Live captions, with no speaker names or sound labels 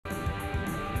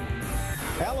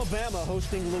Alabama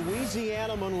hosting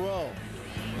Louisiana-Monroe.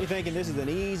 You're thinking this is an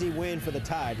easy win for the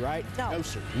Tide, right? No,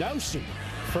 sir. No, sir.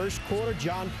 First quarter,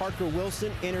 John Parker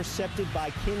Wilson intercepted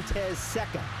by Quintez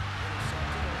Secca.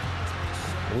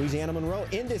 Louisiana-Monroe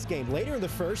in this game. Later in the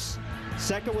first,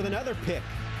 Secca with another pick.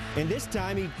 And this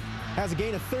time he has a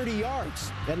gain of 30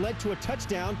 yards that led to a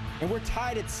touchdown, and we're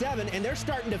tied at 7, and they're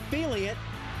starting to feel it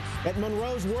at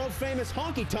Monroe's world-famous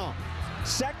honky-tonk.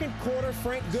 Second quarter,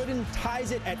 Frank Gooden ties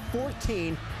it at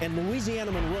 14, and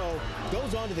Louisiana-Monroe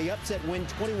goes on to the upset win,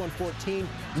 21-14.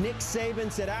 Nick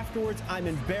Saban said afterwards, "I'm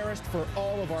embarrassed for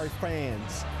all of our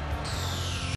fans."